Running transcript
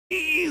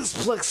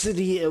It's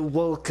Plexiety and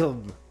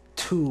welcome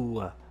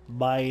to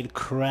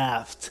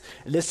Minecraft.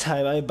 And this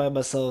time I'm by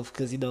myself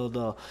because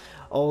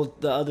all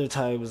the other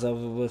times I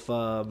was with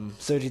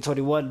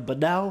Surgery21, but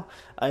now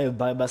I am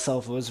by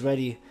myself. I was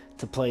ready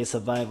to play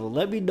survival.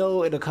 Let me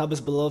know in the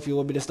comments below if you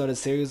want me to start a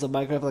series of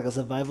Minecraft, like a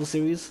survival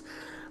series.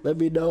 Let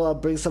me know. I'll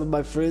bring some of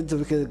my friends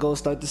and we can go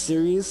start the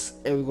series,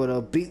 and we're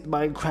gonna beat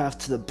Minecraft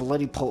to the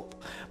bloody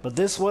pulp. But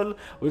this one,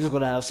 we're just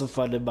gonna have some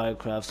fun in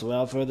Minecraft. So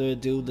without further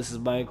ado, this is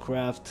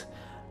Minecraft.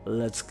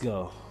 Let's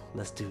go.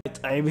 Let's do it.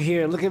 I am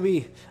here. Look at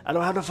me. I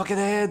don't have no fucking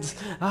hands.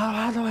 I don't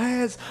have no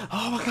hands.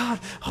 Oh my god.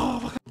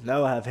 Oh my god.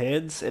 Now I have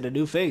hands and a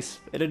new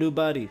face and a new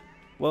body.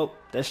 Well,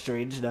 that's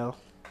strange now.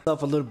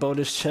 Up a little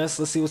bonus chest.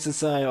 Let's see what's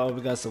inside. Oh, we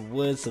got some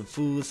wood, some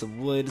food, some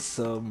wood,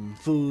 some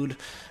food,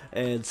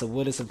 and some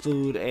wood and some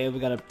food, and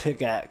we got a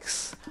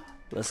pickaxe.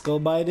 Let's go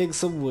mining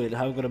some wood.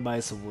 How am I gonna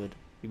mine some wood?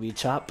 You mean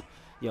chop?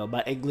 Yo,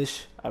 my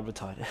English, I'm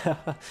retarded.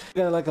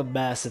 We got like a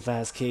massive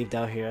ass cave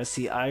down here. I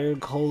see iron,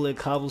 coal, and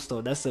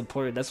cobblestone. That's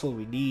important. That's what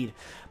we need.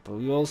 But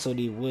we also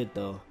need wood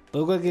though. But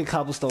we're gonna get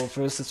cobblestone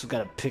first since we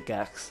got a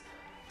pickaxe.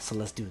 So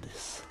let's do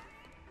this.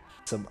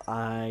 Some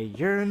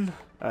iron.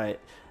 Alright.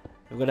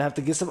 We're gonna have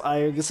to get some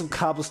iron, get some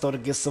cobblestone,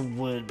 and get some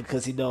wood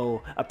because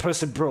a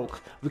person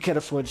broke. We can't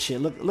afford shit.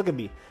 Look at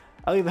me.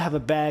 I don't even have a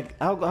bag.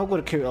 I'm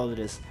gonna carry all of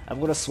this. I'm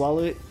gonna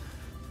swallow it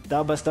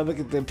down my stomach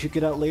and then puke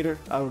it out later.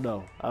 I don't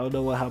know how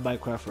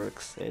Minecraft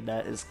works, and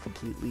that is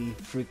completely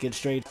freaking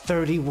strange.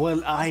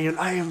 31 iron.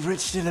 I am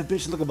rich than a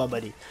bitch. Look at my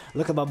money.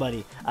 Look at my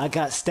money. I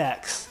got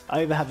stacks. I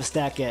don't even have a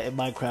stack yet in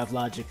Minecraft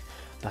logic,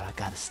 but I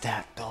got a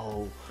stack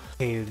though.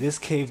 Hey, this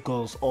cave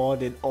goes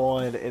on,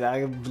 and I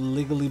am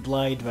legally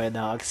blind right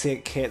now. I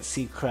can't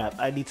see crap.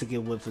 I need to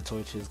get wood for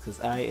torches because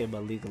I am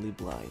legally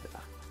blind. I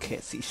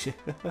can't see shit.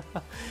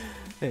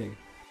 Hey,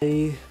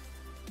 I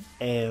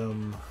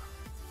am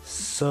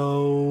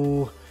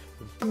so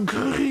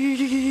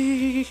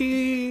hungry.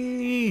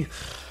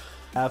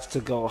 I have to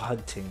go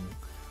hunting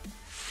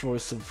for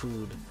some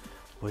food.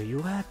 Where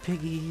you at,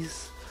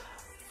 piggies?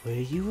 Where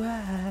you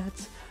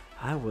at?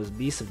 I was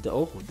me some.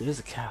 Oh, there's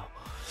a cow.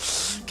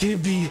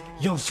 Give me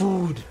your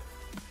food.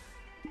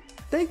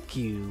 Thank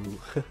you.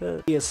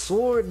 A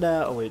sword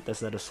now. Oh wait,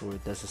 that's not a sword.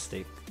 That's a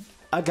stick.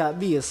 I got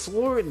me a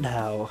sword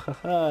now.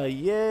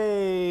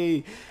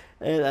 Yay!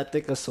 And I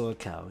think I saw a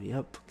cow.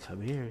 Yep.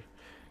 Come here.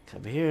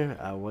 Come here.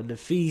 I want to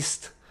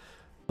feast.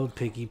 Oh,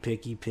 piggy,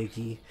 piggy,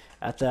 piggy.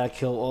 After I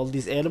kill all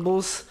these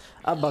animals,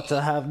 I'm about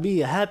to have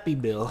me a happy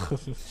meal.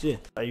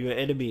 Shit. Are you an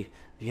enemy?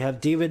 You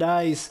have demon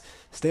eyes.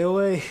 Stay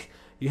away.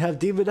 You have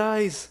demon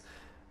eyes.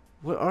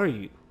 What are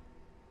you?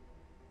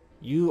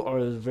 You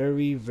are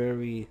very,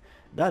 very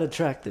not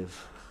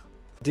attractive.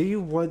 Do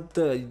you want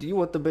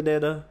the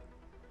banana?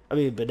 I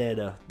mean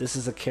banana. This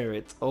is a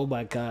carrot. Oh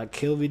my god,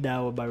 kill me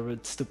now with my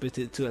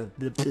stupidity.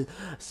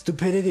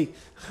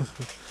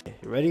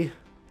 Ready?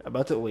 I'm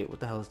about to wait, what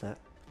the hell is that?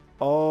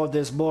 Oh,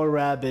 there's more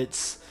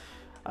rabbits.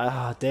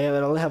 Ah, damn,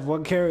 I only have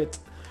one carrot.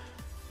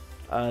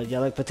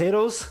 Y'all like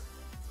potatoes?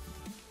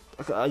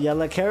 Y'all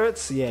like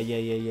carrots? Yeah.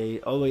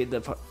 Oh wait,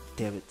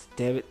 damn it.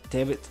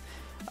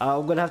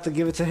 I'm gonna have to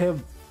give it to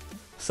him.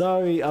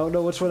 Sorry, I don't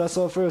know which one I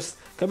saw first.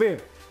 Come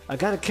here. I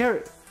got a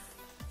carrot.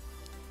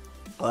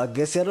 Well, I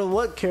guess I don't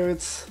want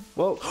carrots.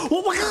 Whoa.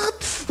 Oh my god!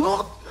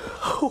 Oh.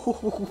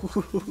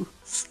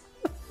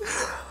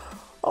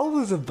 I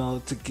was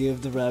about to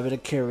give the rabbit a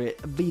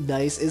carrot. Be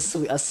nice and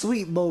sweet. A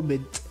sweet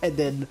moment. And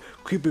then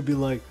Creeper be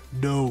like,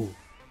 no.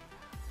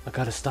 I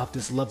gotta stop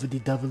this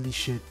lovely-dovely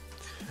shit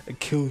and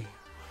kill you.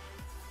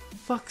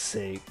 Fuck's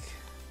sake.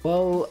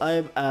 Well,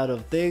 I'm out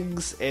of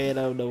things, and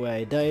I don't know where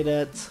I died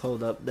at.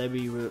 Hold up, let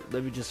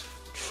me just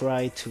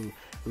try to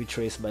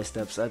retrace my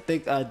steps. I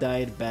think I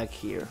died back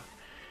here.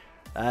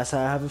 That's how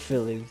I have a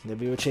feeling. Let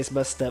me retrace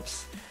my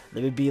steps.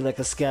 Let me be like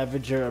a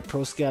scavenger, a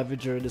pro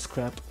scavenger in this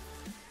crap.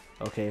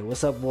 Okay,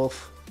 what's up,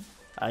 Wolf?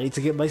 I need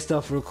to get my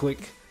stuff real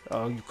quick.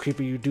 Oh, you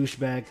creeper, you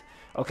douchebag.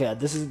 Okay,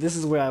 this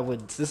is where I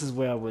would. This is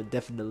where I would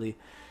definitely.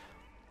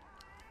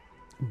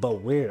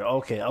 But where?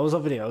 Okay, I was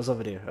over there.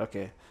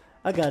 Okay.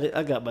 I got it.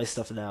 I got my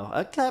stuff now.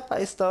 I got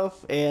my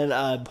stuff, and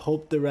I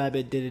hope the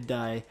rabbit didn't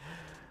die.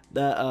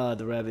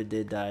 The rabbit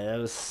did die.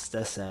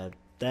 That's sad.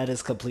 That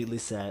is completely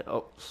sad.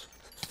 Oh,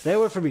 stay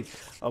away from me.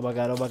 Oh my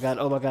god.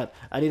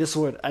 I need a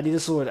sword. I need my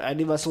sword. I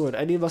need my sword.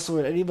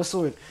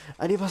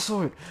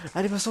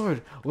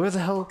 Where the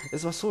hell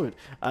is my sword?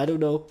 I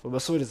don't know where my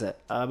sword is at.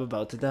 I'm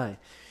about to die.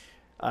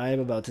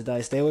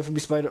 Stay away from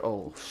me, spider.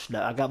 Oh,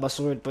 snap. I got my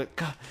sword, but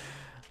god,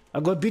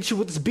 I'm gonna beat you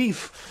with this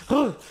beef.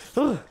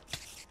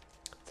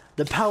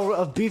 The power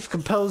of beef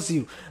compels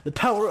you.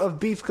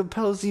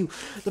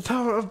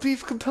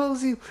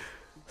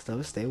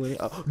 Stay away.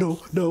 Oh,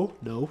 no.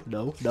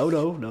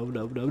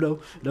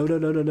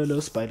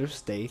 Spider,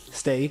 stay.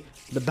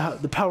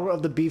 The power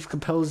of the beef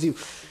compels you.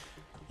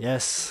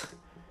 Yes.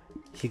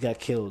 He got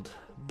killed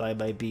by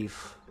my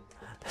beef.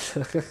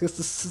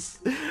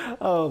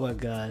 Oh my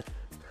god.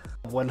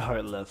 One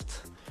heart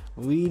left.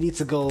 We need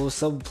to go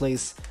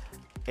someplace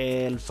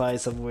and find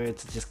somewhere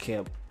to just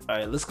camp.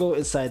 Alright, let's go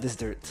inside this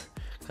dirt.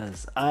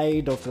 Cause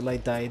I don't feel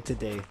like dying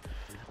today.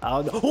 I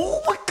don't know.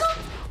 Oh my god!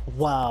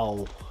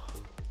 Wow.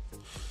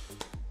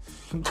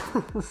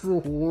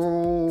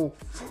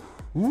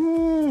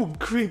 Ooh,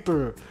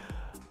 creeper.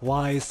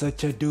 Why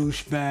such a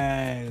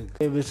douchebag?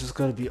 It's just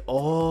gonna be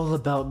all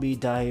about me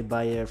dying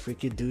by a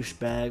freaking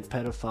douchebag,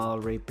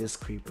 pedophile,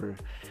 rapist, creeper.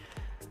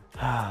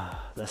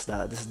 This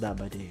is not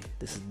my day.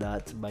 This is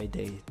not my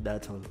day.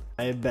 Not all.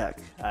 I am back.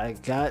 I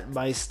got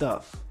my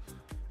stuff.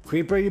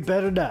 Creeper, you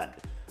better not.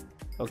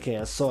 Okay,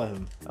 I saw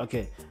him.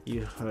 Okay,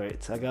 you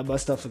alright. I got my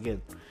stuff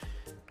again.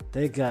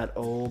 Thank God.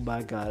 Oh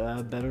my God.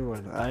 I better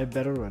run. I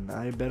better run.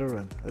 I better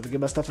run. Let me get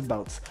my stuff and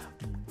bounce.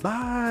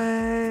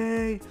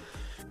 Bye.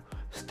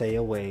 Stay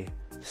away.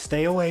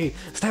 Stay away.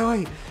 Stay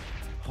away.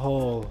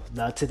 Oh,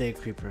 not today,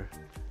 creeper.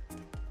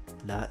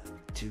 Not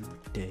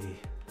today.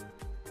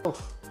 Oh,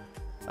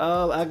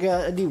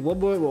 I need one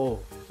more. Oh,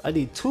 I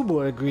need 2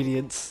 more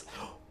ingredients.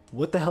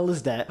 What the hell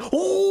is that?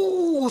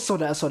 Oh, saw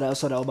that.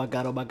 Oh my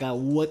god.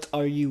 What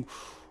are you?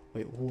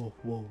 Wait,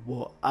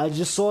 whoa. I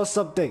just saw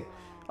something.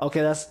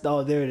 Okay,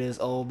 oh, there it is.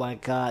 Oh my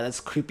god, that's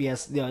creepy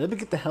ass. Yeah, let me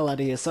get the hell out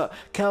of here. So,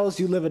 cows,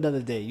 you live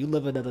another day. You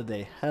live another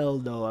day. Hell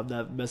no, I'm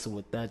not messing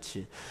with that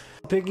shit.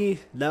 Piggy,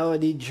 now I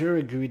need your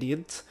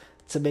ingredient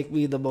to make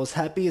me the most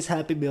happiest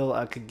happy meal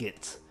I could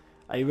get.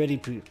 Are you ready,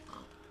 Pooh?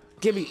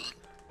 Gimme.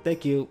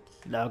 Thank you.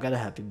 Now I got a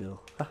happy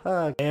meal.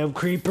 Haha. Damn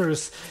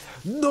creepers.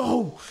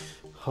 No.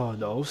 Oh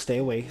no, stay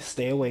away.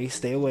 No.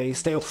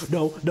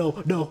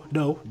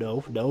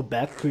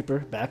 Back, creeper.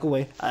 Back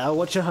away. I don't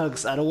want your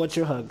hugs.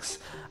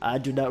 I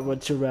do not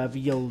want your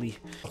ravioli.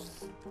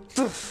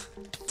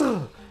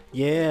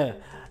 Yeah.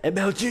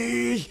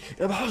 MLG.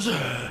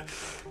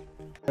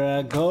 There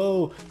I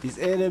go. These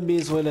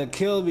enemies wanna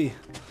kill me.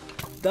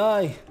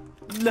 Die.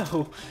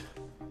 No.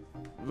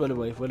 Run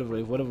away. Haha,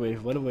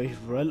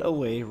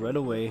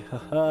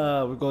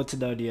 we're going to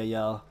Narnia,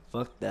 y'all.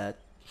 Fuck that.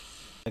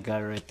 That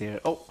guy right there.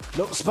 Oh,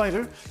 no,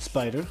 spider.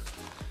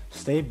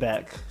 Stay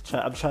back.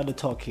 I'm trying to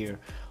talk here.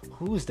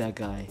 Who's that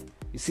guy?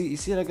 You see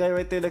that guy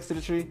right there next to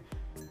the tree?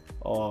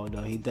 Oh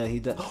no, he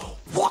dead.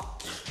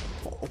 What?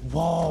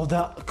 Whoa,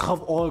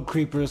 come on,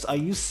 creepers. Are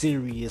you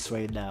serious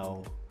right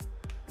now?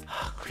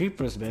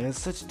 Creepers, man,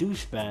 such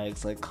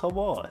douchebags. Like, come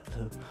on.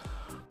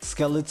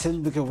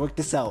 Skeleton, we can work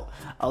this out.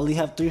 I only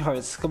have 3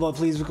 hearts. Come on,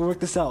 please, we can work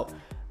this out.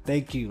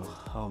 Thank you.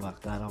 Oh my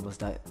god, I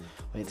almost died.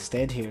 Wait,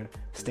 stand here.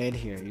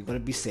 You're gonna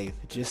be safe.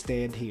 Just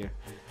stand here.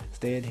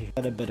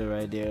 Got a better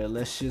idea.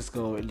 Let's just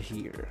go in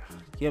here.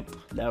 Yep,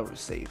 now we're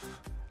safe.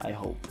 I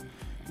hope.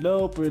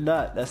 Nope, we're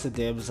not. That's a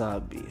damn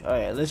zombie.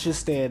 Alright, let's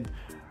just stand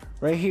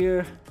right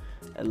here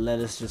and let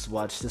us just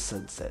watch the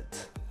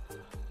sunset.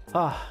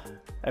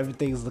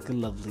 Everything's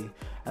looking lovely.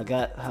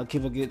 I'll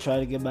keep on trying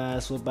to get my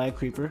ass whooped by a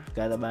creeper.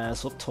 Got my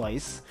ass whooped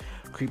twice.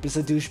 Creepers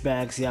are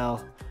douchebags,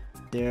 y'all.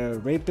 They're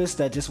rapists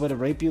that just want to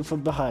rape you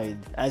from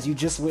behind, as you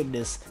just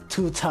witnessed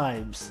 2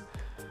 times.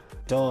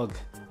 Dog,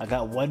 I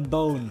got 1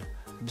 bone.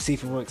 Let me see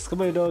if it works. Come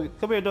here, dog.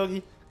 Come here,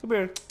 doggy. Come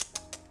here.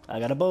 I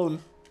got a bone.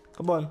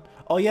 Come on.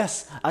 Oh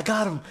yes, I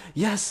got him.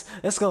 Yes,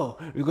 let's go.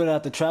 We're gonna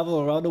have to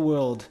travel around the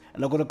world,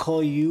 and I'm gonna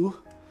call you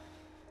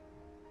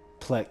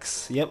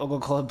Plex. Yep, I'm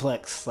gonna call him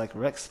Plex. Like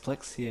Rex,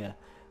 Plex, yeah.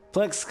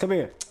 Plex, come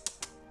here.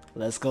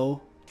 Let's go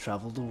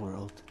travel the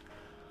world.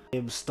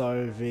 I'm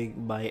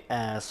starving my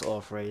ass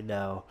off right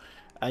now.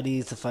 I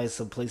need to find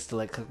some place to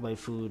like cook my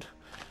food,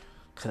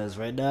 cause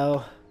right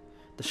now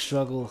the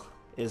struggle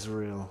is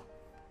real.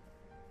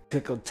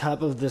 Cook on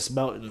top of this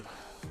mountain.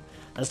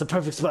 That's the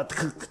perfect spot to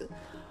cook.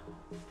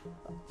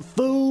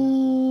 Food.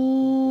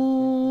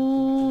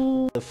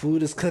 The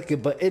food is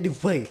cooking, but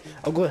anyway,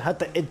 I'm gonna have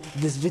to end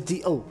this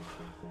video.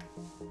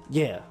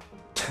 Yeah.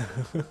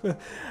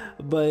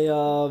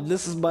 But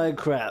this is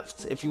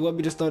Minecraft. If you want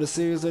me to start a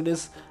series on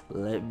this,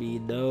 let me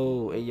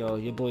know. Hey yo,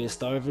 your boy is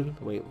starving.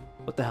 Wait,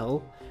 what the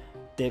hell?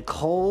 Did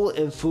coal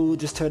and food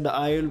just turn to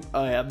iron?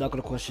 Alright, I'm not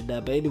gonna question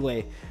that. But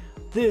anyway,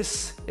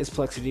 this is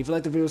Plexiety. If you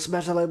like the video,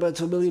 smash that like button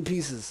to 1,000,000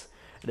 pieces.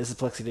 And this is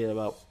Plexiety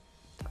about.